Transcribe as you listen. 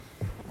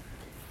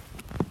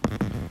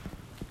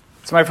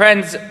So my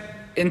friends,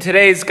 in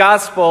today's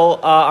gospel,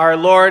 our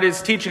Lord is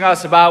teaching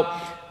us about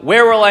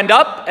where we'll end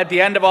up at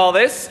the end of all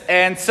this.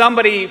 And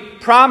somebody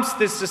prompts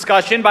this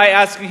discussion by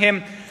asking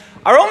him,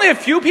 are only a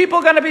few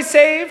people going to be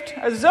saved?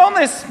 There's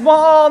only a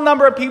small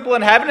number of people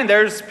in heaven, and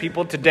there's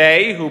people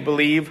today who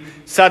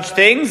believe such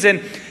things.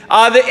 And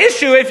the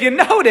issue, if you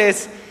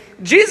notice,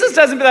 Jesus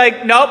doesn't be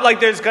like, nope,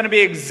 like there's going to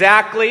be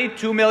exactly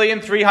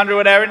 2,300,000,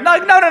 whatever.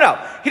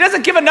 No. He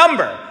doesn't give a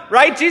number,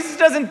 right? Jesus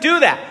doesn't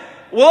do that.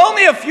 Will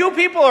only a few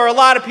people or a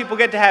lot of people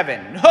get to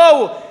heaven?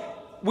 No,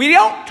 we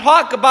don't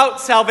talk about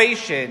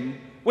salvation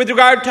with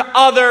regard to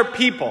other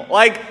people.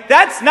 Like,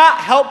 that's not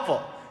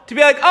helpful. To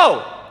be like,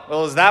 oh,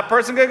 well, is that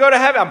person going to go to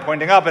heaven? I'm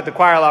pointing up at the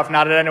choir loft,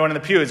 not at anyone in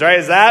the pews, right?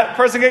 Is that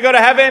person going to go to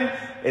heaven?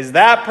 Is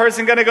that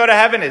person going to go to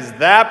heaven? Is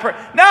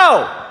that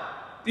No!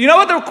 You know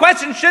what the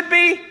question should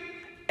be?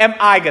 Am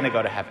I going to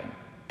go to heaven?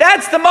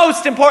 That's the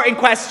most important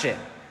question.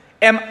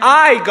 Am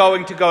I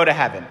going to go to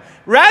heaven?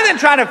 Rather than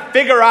trying to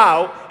figure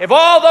out if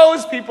all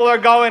those people are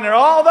going and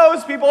all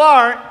those people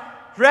aren't,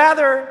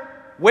 rather,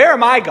 where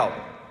am I going?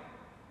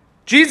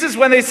 Jesus,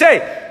 when they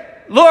say,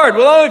 Lord,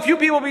 will only a few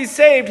people be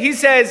saved? He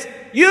says,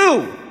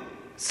 you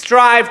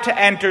strive to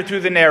enter through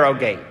the narrow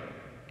gate.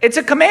 It's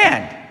a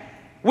command.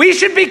 We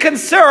should be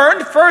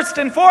concerned, first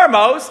and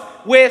foremost,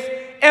 with,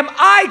 am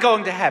I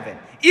going to heaven?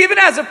 Even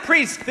as a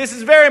priest, this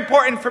is very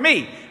important for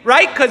me,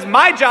 right? Because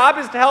my job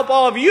is to help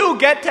all of you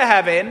get to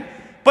heaven.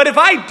 But if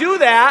I do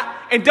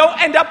that and don't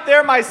end up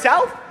there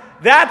myself,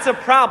 that's a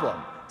problem.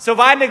 So if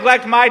I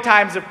neglect my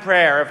times of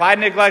prayer, if I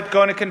neglect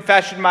going to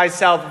confession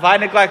myself, if I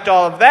neglect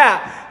all of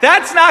that,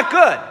 that's not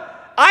good.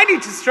 I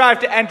need to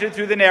strive to enter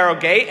through the narrow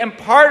gate, and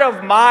part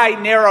of my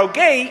narrow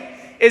gate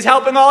is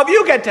helping all of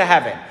you get to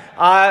heaven.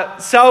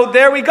 So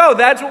there we go.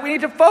 That's what we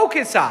need to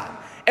focus on.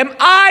 Am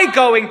I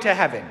going to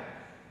heaven?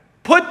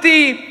 Put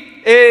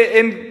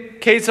in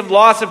case of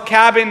loss of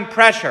cabin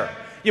pressure,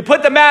 you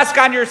put the mask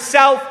on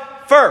yourself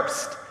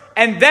first,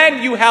 and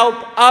then you help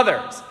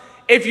others.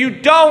 If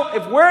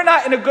we're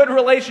not in a good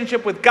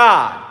relationship with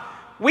God,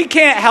 we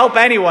can't help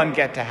anyone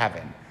get to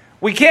heaven.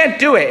 We can't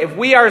do it if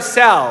we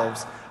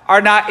ourselves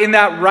are not in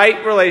that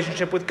right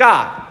relationship with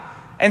God.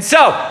 And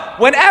so,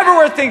 whenever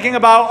we're thinking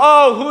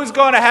about, who's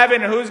going to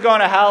heaven and who's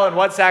going to hell and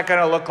what's that going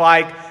to look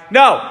like?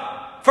 No,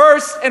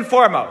 first and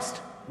foremost,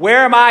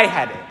 where am I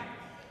headed?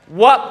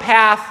 What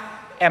path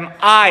am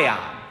I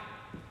on?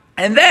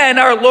 And then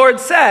our Lord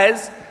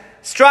says,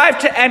 strive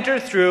to enter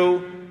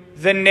through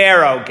the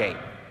narrow gate.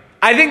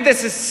 I think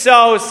this is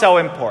so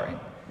important.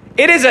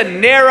 It is a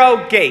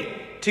narrow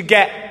gate to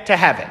get to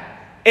heaven.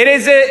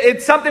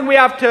 It's something we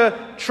have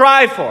to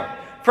try for.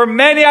 For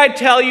many, I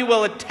tell you,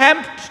 will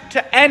attempt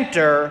to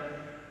enter,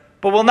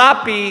 but will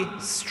not be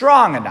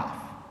strong enough.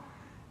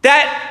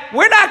 That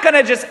we're not going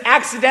to just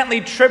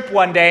accidentally trip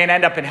one day and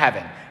end up in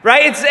heaven,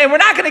 right? And we're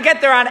not going to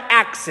get there on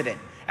accident.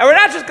 And we're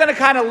not just going to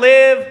kind of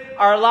live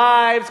our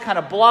lives kind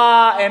of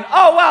blah and,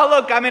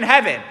 look, I'm in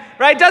heaven,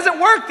 right? It doesn't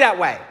work that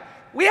way.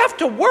 We have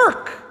to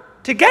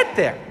work to get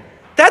there.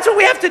 That's what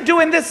we have to do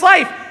in this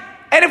life.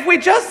 And if we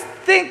just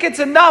think it's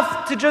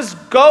enough to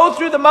just go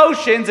through the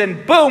motions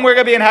and boom, we're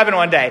going to be in heaven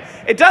one day.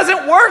 It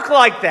doesn't work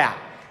like that.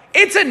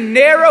 It's a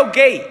narrow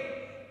gate,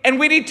 and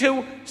we need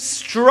to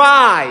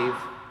strive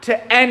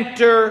to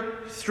enter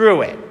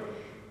through it.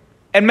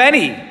 And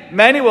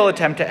many will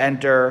attempt to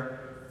enter,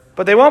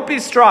 but they won't be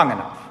strong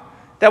enough.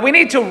 That we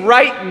need to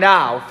right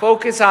now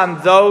focus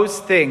on those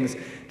things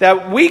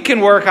that we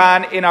can work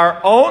on in our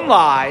own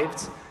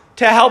lives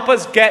to help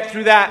us get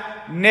through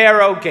that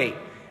narrow gate.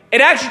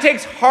 It actually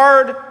takes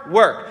hard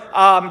work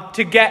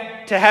to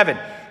get to heaven.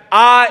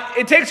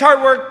 It takes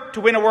hard work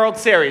to win a World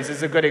Series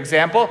is a good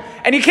example.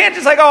 And you can't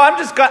just like,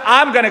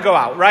 I'm going to go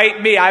out, right?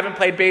 I haven't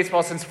played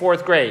baseball since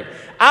 4th grade.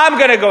 I'm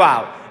going to go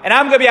out and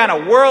I'm going to be on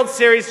a World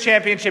Series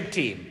championship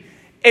team.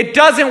 It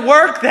doesn't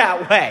work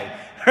that way,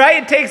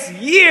 right? It takes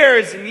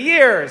years and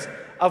years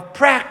of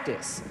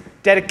practice,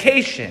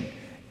 dedication,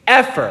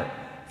 effort,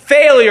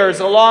 failures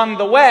along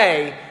the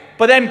way,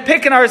 but then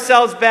picking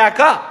ourselves back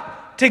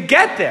up to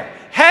get there.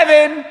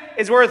 Heaven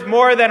is worth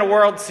more than a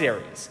World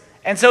Series.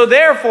 And so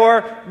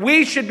therefore,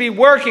 we should be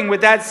working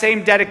with that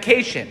same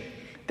dedication,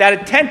 that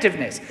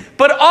attentiveness,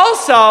 but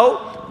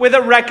also with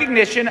a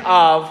recognition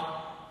of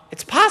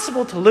it's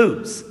possible to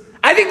lose.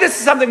 I think this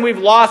is something we've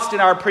lost in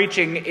our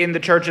preaching in the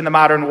church in the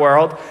modern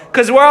world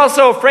because we're all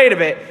so afraid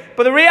of it.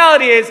 But the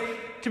reality is,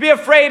 to be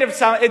afraid of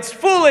it's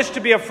foolish to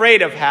be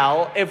afraid of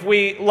hell if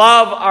we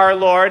love our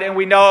Lord and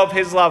we know of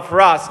his love for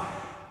us.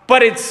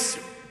 But it's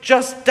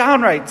just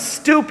downright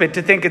stupid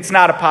to think it's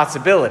not a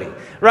possibility,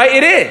 right?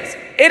 It is.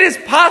 It is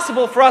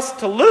possible for us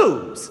to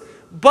lose,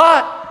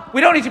 but we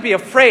don't need to be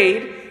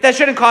afraid. That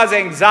shouldn't cause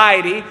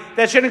anxiety.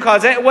 That shouldn't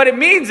cause what it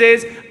means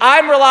is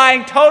I'm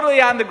relying totally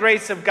on the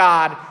grace of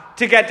God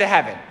to get to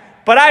heaven.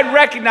 But I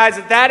recognize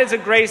that is a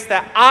grace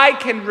that I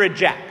can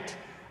reject.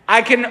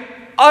 I can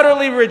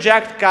utterly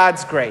reject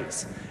God's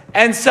grace.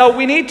 And so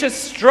we need to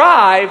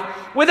strive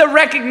with a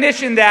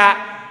recognition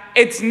that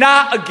it's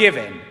not a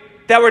given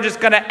that we're just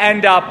going to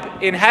end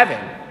up in heaven.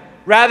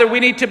 Rather, we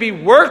need to be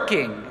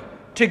working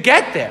to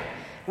get there.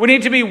 We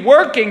need to be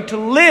working to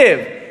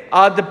live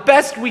the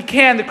best we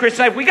can the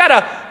Christian life. We got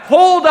to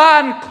hold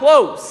on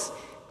close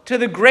to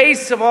the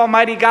grace of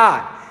Almighty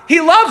God. He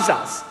loves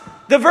us.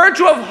 The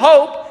virtue of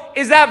hope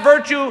is that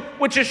virtue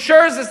which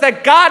assures us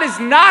that God is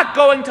not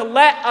going to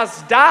let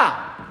us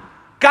down.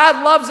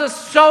 God loves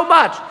us so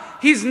much.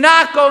 He's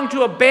not going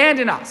to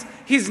abandon us.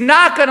 He's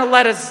not going to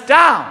let us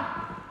down.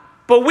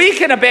 But we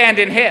can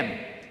abandon him.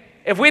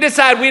 If we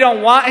decide we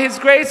don't want his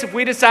grace, if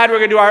we decide we're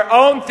going to do our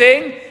own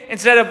thing,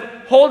 instead of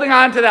holding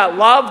on to that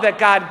love that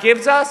God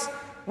gives us,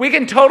 we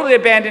can totally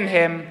abandon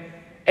him.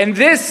 And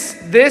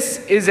this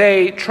is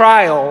a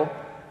trial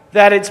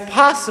that it's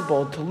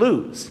possible to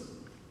lose.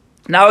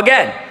 Now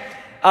again,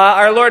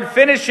 our Lord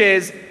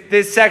finishes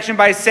this section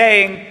by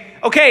saying,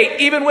 okay,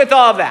 even with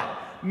all of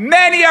that,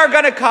 many are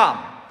going to come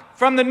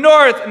from the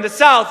north and the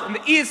south and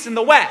the east and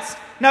the west.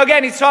 Now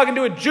again, he's talking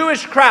to a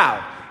Jewish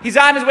crowd. He's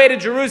on his way to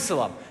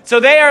Jerusalem. So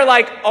they are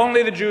like,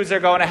 only the Jews are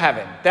going to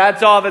heaven.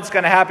 That's all that's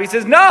going to happen. He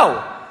says,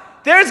 no,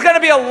 there's going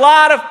to be a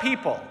lot of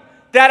people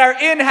that are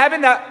in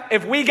heaven that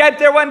if we get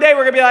there one day,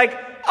 we're going to be like,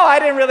 oh, I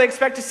didn't really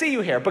expect to see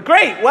you here. But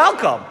great,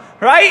 welcome,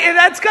 right? And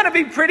that's going to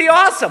be pretty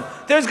awesome.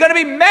 There's going to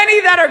be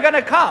many that are going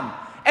to come.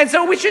 And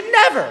so we should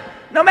never,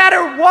 no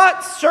matter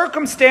what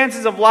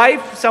circumstances of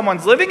life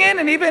someone's living in,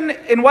 and even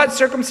in what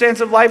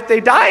circumstance of life they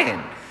die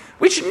in,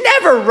 we should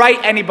never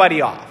write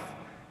anybody off.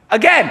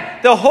 Again,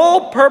 the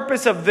whole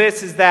purpose of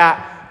this is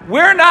that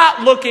we're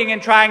not looking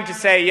and trying to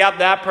say, yep,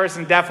 that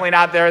person definitely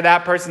not there,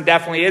 that person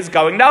definitely is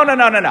going. No.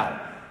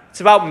 It's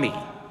about me.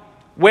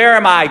 Where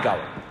am I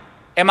going?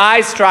 Am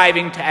I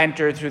striving to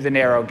enter through the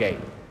narrow gate?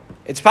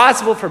 It's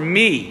possible for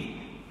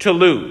me to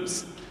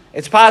lose.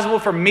 It's possible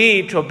for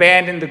me to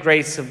abandon the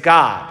grace of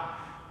God.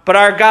 But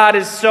our God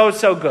is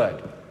so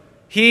good.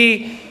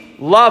 He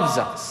loves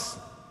us.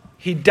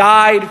 He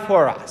died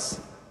for us.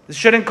 This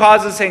shouldn't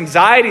cause us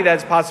anxiety that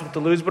it's possible to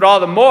lose, but all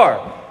the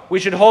more, we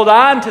should hold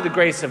on to the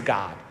grace of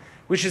God.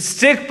 We should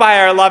stick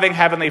by our loving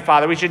Heavenly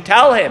Father. We should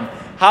tell him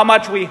how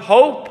much we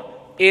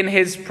hope in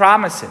his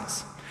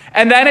promises.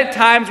 And then at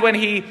times when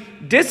he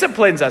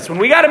disciplines us, when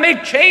we got to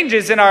make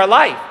changes in our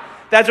life,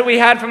 that's what we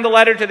had from the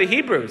letter to the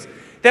Hebrews,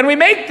 then we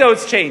make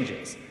those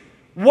changes.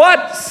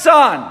 What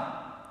son,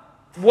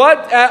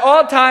 what at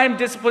all time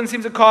discipline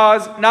seems a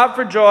cause, not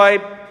for joy,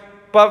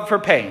 but for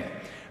pain.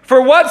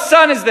 For what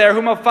son is there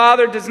whom a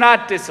father does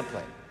not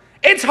discipline?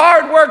 It's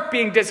hard work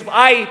being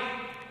disciplined.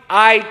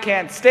 I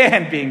can't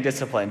stand being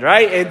disciplined,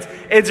 right?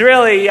 It's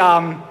really,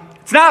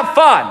 it's not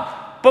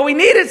fun, but we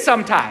need it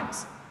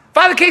sometimes.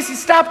 Father Casey,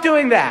 stop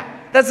doing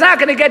that. That's not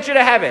going to get you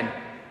to heaven.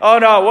 Oh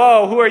no,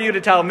 whoa, who are you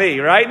to tell me,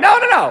 right?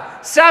 No.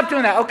 Stop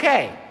doing that.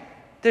 Okay,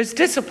 there's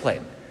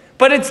discipline.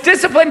 But it's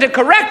discipline to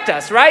correct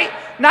us, right?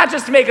 Not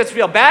just to make us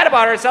feel bad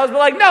about ourselves, but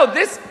like, no,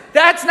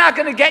 that's not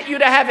going to get you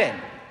to heaven.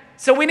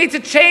 So we need to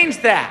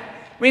change that.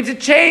 We need to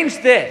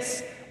change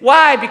this.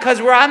 Why?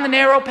 Because we're on the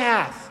narrow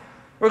path.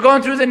 We're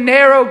going through the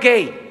narrow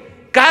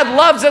gate. God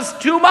loves us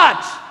too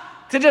much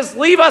to just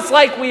leave us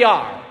like we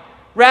are.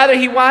 Rather,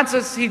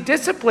 he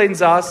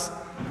disciplines us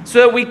so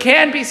that we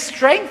can be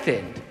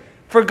strengthened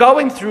for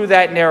going through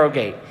that narrow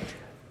gate.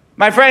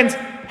 My friends,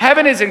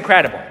 heaven is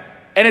incredible,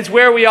 and it's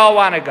where we all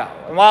want to go.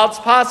 And while it's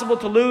possible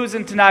to lose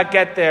and to not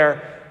get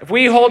there, if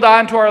we hold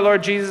on to our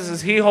Lord Jesus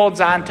as he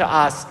holds on to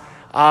us,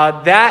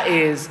 that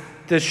is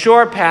the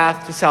sure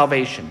path to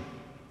salvation.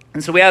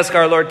 And so we ask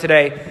our Lord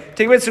today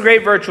to give us the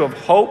great virtue of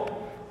hope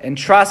and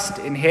trust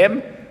in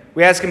him.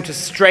 We ask him to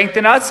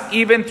strengthen us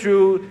even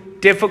through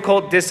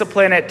difficult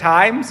discipline at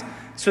times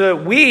so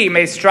that we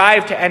may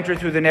strive to enter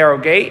through the narrow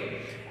gate,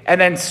 and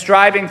then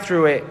striving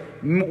through it,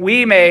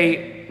 we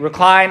may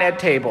recline at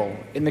table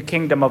in the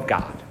kingdom of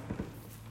God.